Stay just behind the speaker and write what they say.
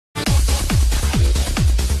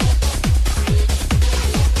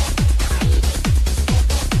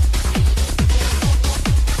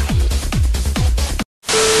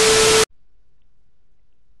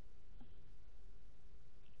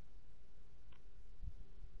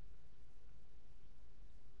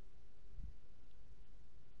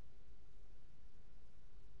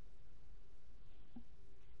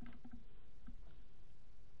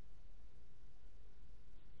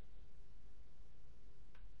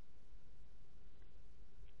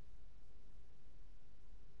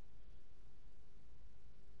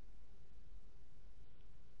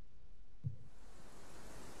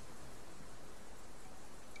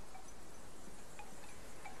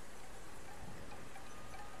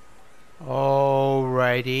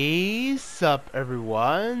Alrighty, sup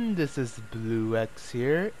everyone, this is BlueX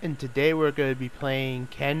here, and today we're going to be playing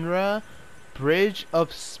Kenra Bridge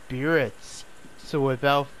of Spirits. So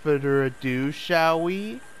without further ado, shall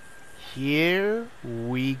we? Here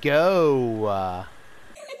we go.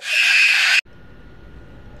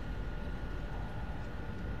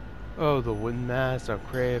 Oh, the wooden masks are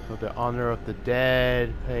created for the honor of the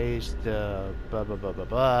dead, page the blah blah blah blah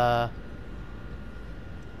blah.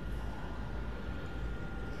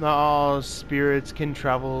 Not all spirits can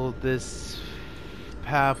travel this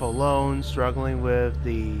path alone, struggling with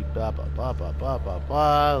the blah blah blah blah blah blah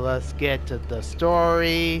blah. Let's get to the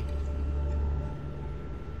story.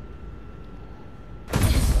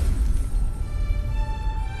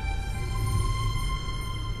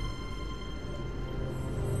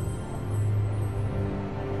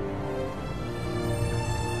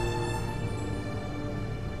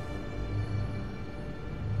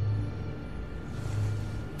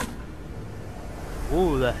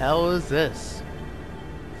 Who the hell is this?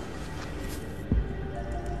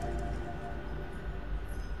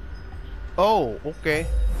 Oh, okay.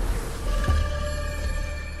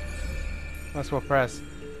 That's what press.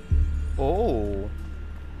 Oh.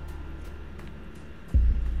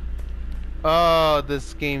 Oh,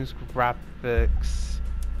 this game's graphics.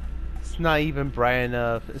 It's not even bright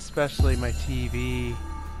enough, especially my TV.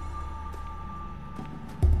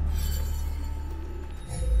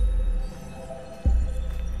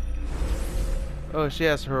 Oh, she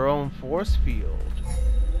has her own force field.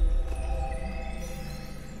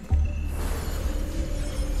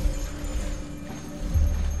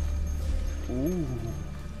 Ooh.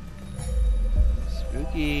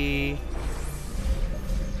 Spooky.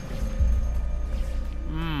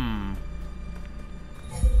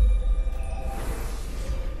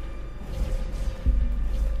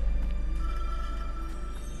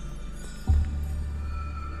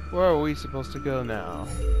 Where are we supposed to go now?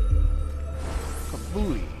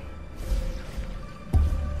 Kabooey.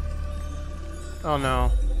 Oh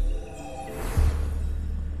no.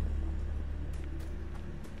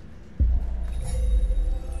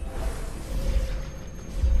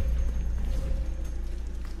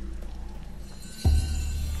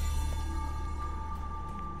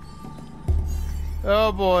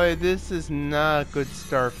 Oh boy, this is not a good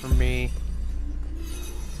start for me.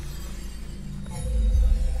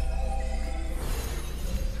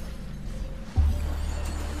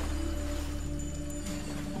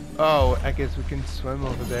 Oh, I guess we can swim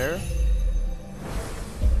over there.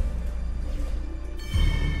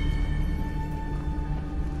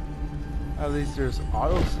 At least there's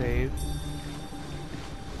autosave.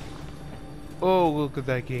 Oh, look at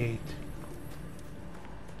that gate.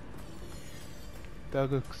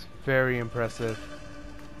 That looks very impressive.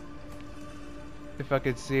 If I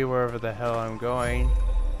could see wherever the hell I'm going.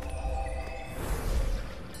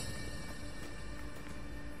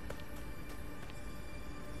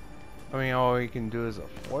 I mean, all we can do is a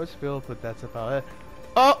force field, but that's about it.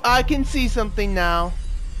 Oh, I can see something now.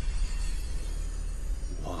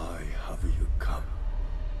 Why have you come?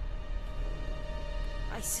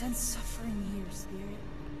 I sense suffering here, Spirit.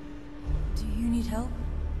 Do you need help?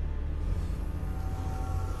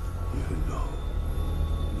 You know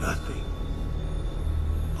nothing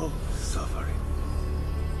of suffering.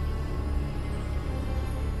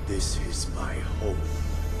 This is my home.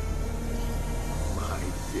 My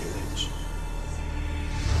village.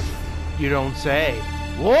 You don't say.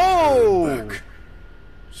 Whoa! Back.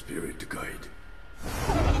 Spirit guide.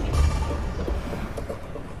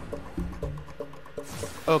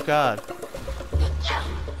 Oh god.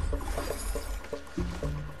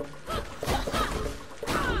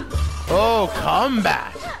 Oh,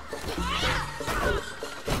 combat!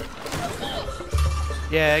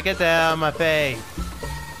 Yeah, get that out of my face.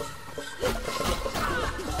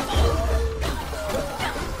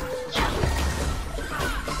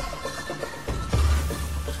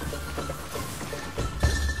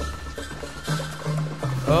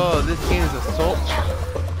 Oh, this game is assault.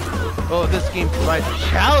 Oh, this game provides a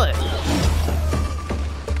challenge.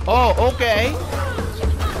 Oh, okay.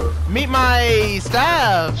 Meet my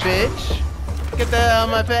style, bitch. Get that out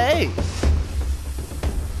of my face.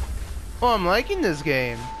 Oh, I'm liking this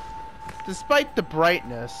game. Despite the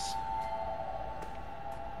brightness.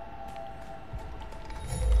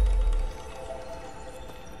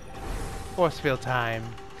 Force field time.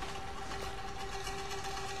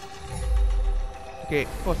 Okay,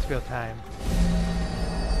 force field time.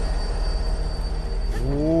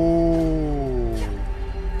 Ooh.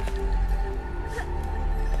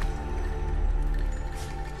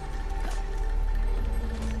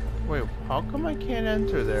 Wait, how come I can't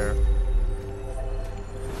enter there?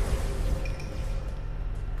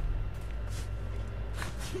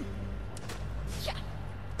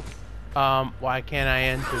 Why can't I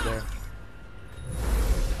enter there?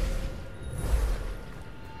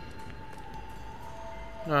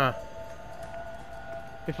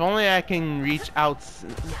 If only I can reach out.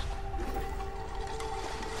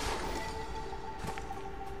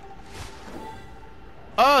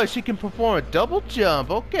 Oh, she can perform a double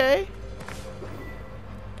jump. Okay.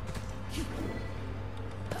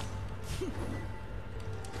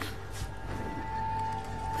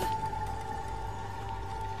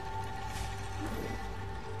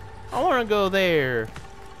 I want to go there.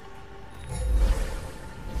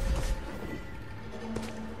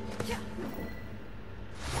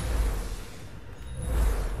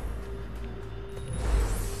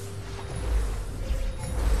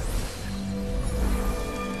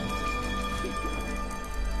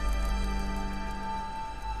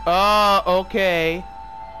 Oh, okay.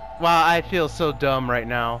 Wow, I feel so dumb right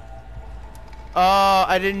now. Oh,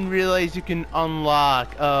 I didn't realize you can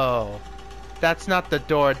unlock. Oh. That's not the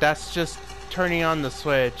door, that's just turning on the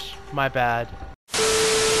switch. My bad.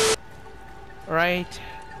 Alright.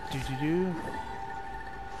 Do.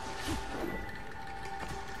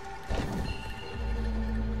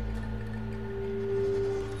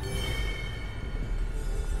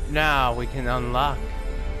 Now we can unlock.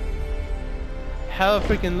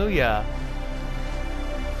 Hallelujah.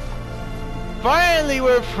 Finally,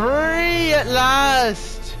 we're free at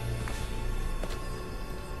last!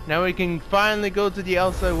 Now we can finally go to the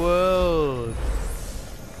outside world.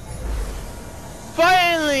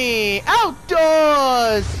 Finally!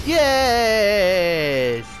 Outdoors!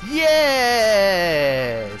 Yes!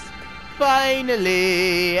 Yes!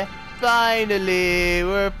 Finally! Finally!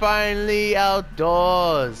 We're finally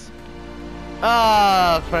outdoors!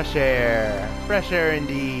 Ah, fresh air. Fresh air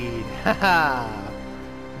indeed. Haha.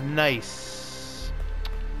 Nice.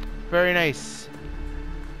 Very nice.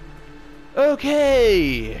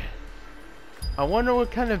 Okay. I wonder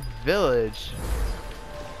what kind of village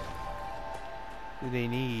do they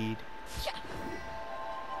need?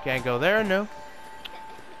 Can I go there? No.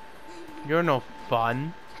 You're no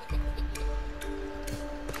fun.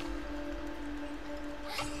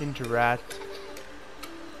 Interact.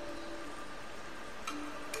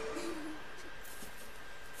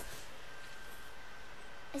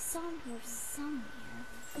 I saw him here somewhere.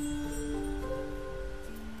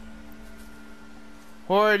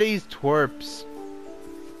 Who are these twerps?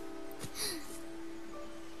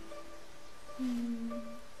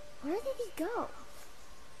 Where did he go?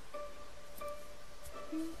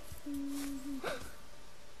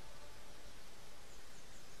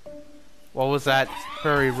 What was that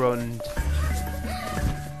furry rodent?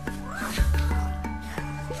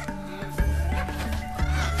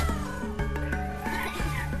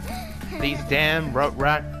 These damn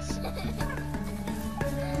rats.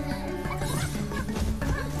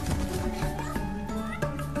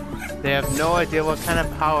 They have no idea what kind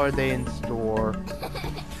of power they in store.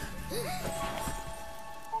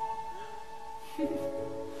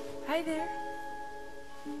 Hi there.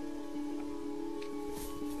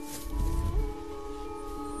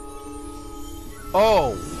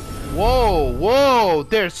 Oh! Whoa! Whoa!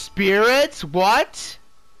 They're spirits? What?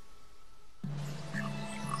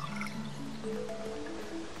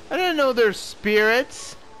 I didn't know they're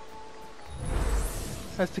spirits.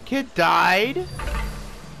 Has the kid died?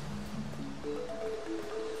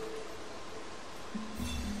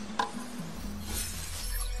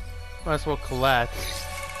 Might as well collect.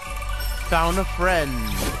 Found a friend.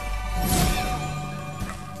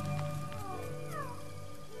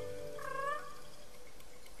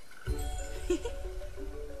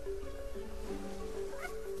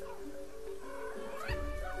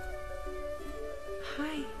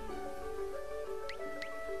 Hi.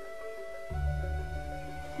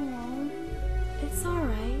 Oh, it's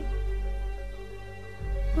alright.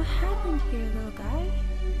 What happened here, little guy?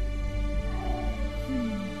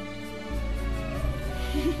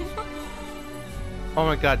 Oh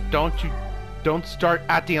my god, don't start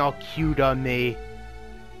acting all cute on me.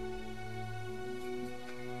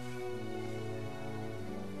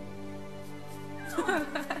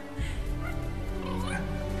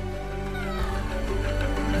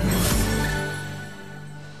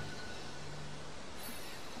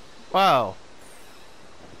 Wow.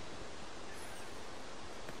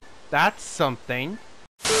 That's something.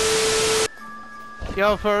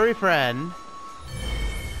 Yo, furry friend.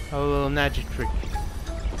 A little magic trick.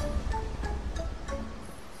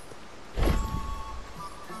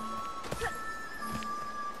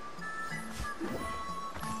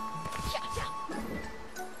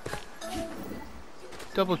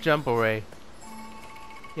 Double jump array.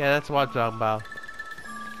 Yeah, that's what I'm talking about.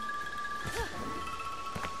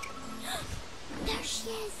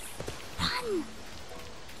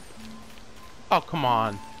 Oh, come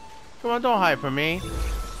on. Come on, don't hide from me.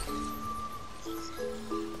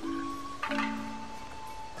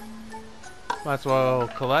 Might as well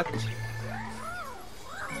collect.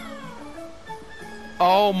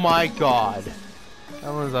 Oh my god.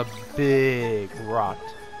 That was a big rot.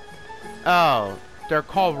 Oh, they're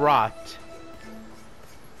called rot.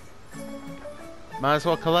 Might as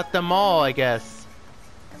well collect them all, I guess.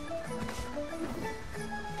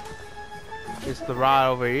 It's the rot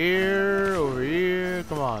over here,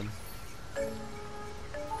 come on.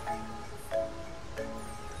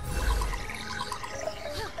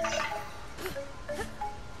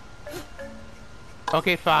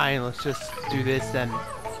 Okay, fine, let's just do this then.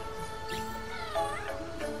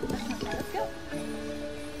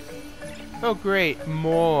 Oh great,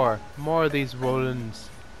 more of these rodents.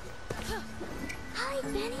 Hi,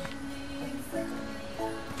 Benny.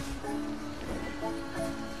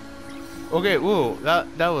 Okay, ooh, that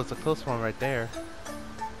was a close one right there.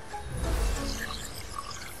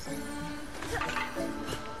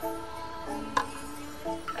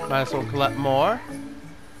 Might as well collect more.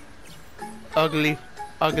 Ugly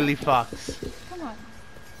fox. Come on.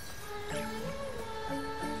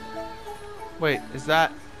 Wait, is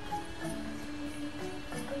that?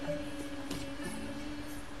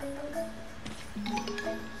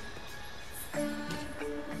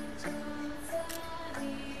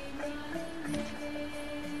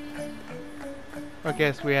 I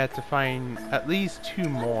guess we had to find at least 2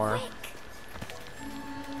 more.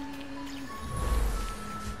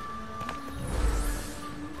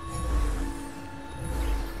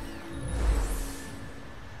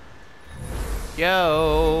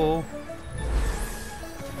 Yo!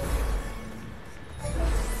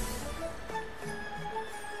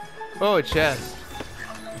 Oh, a chest.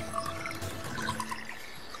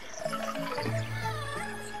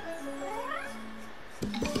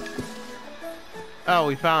 Oh,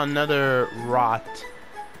 we found another rot.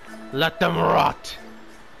 Let them rot!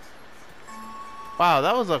 Wow,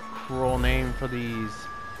 that was a cruel name for these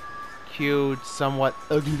cute, somewhat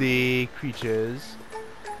ugly creatures.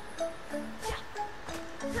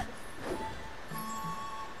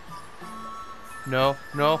 No,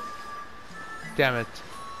 no. Damn it.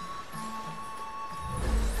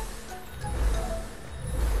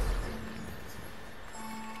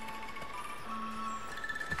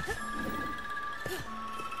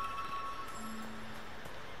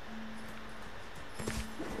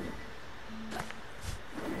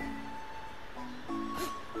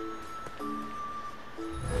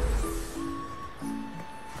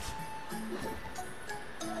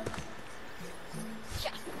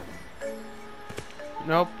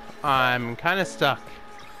 Nope, I'm kind of stuck.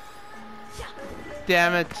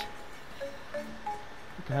 Damn it.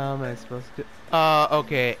 What the hell am I supposed to do?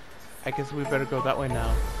 Okay. I guess we better go that way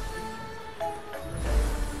now.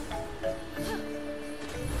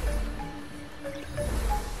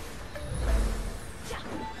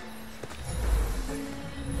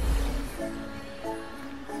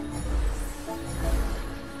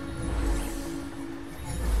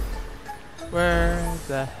 Where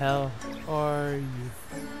the hell are you?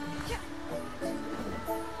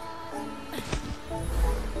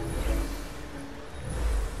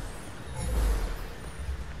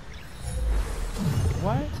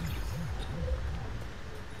 What?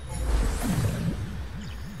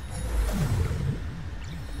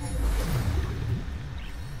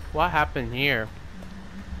 What happened here?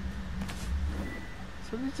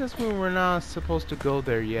 So this is when we're not supposed to go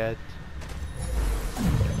there yet.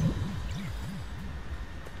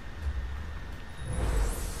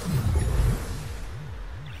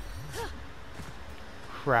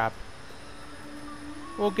 Crap.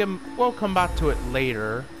 We'll come back to it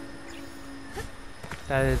later.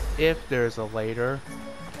 That is, if there's a later.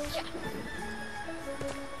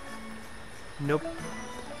 Nope.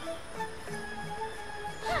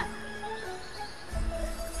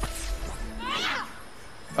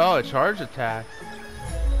 Oh, a charge attack.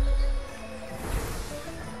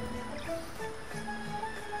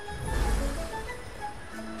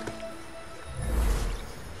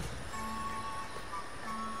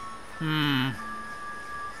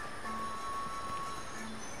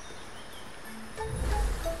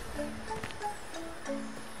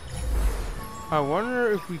 I wonder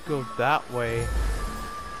if we go that way.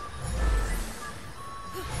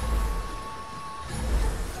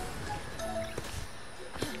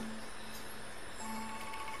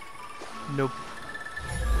 Nope.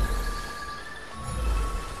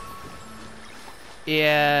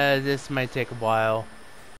 Yeah, this might take a while.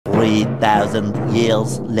 3,000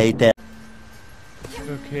 years later.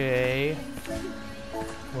 Okay.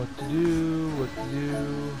 What to do? What to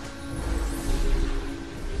do?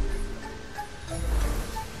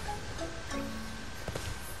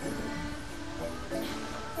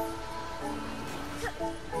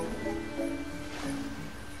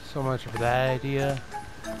 much for that idea.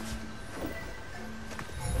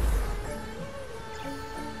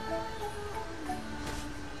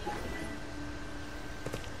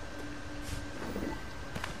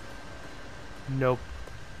 Nope.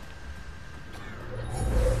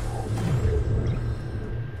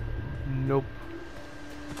 Nope.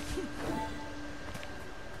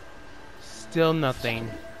 Still nothing.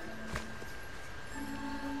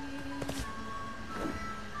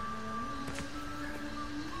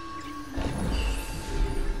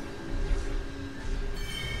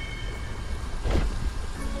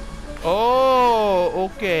 Oh,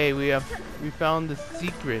 okay. We found the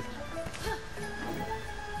secret.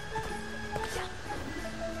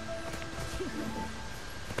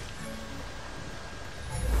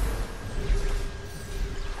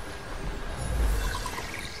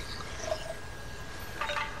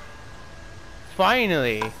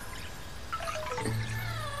 Finally.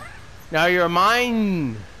 Now you're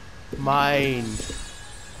mine. Mine.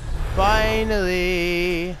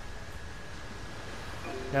 Finally.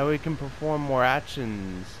 Now we can perform more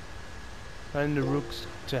actions. Find the rooks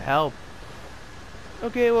to help.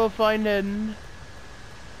 Okay, we'll find them.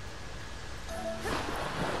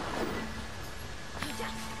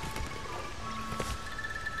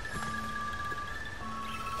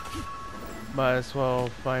 Might as well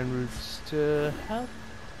find roots to help.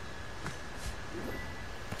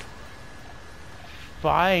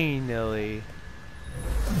 Finally.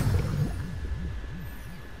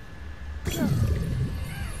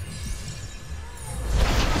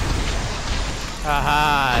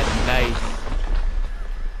 Haha, nice.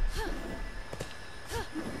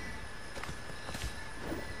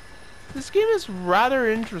 This game is rather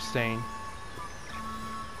interesting.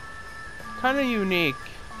 Kinda unique.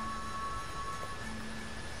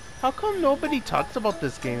 How come nobody talks about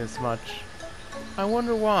this game as much? I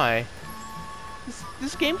wonder why.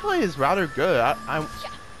 This gameplay is rather good.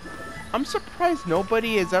 I'm surprised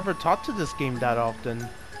nobody has ever talked to this game that often.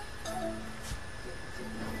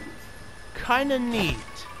 Kinda neat.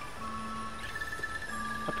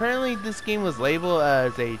 Apparently this game was labeled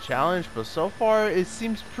as a challenge, but so far it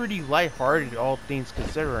seems pretty lighthearted, all things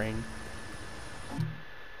considering.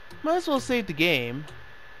 Might as well save the game.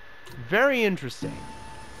 Very interesting.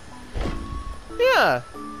 Yeah,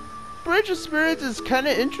 Bridge of Spirits is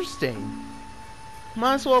kinda interesting.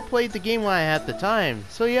 Might as well play the game while I have the time.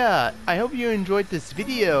 So yeah, I hope you enjoyed this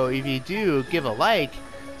video. If you do, give a like.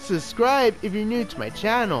 Subscribe if you're new to my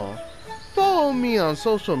channel. Follow me on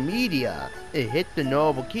social media and hit the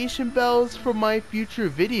notification bells for my future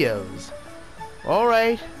videos.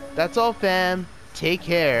 Alright, that's all fam. Take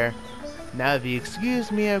care. Now if you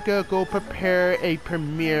excuse me, I'm gonna go prepare a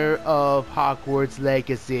premiere of Hogwarts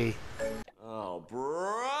Legacy. Oh,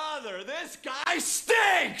 brother, this guy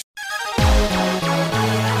stinks!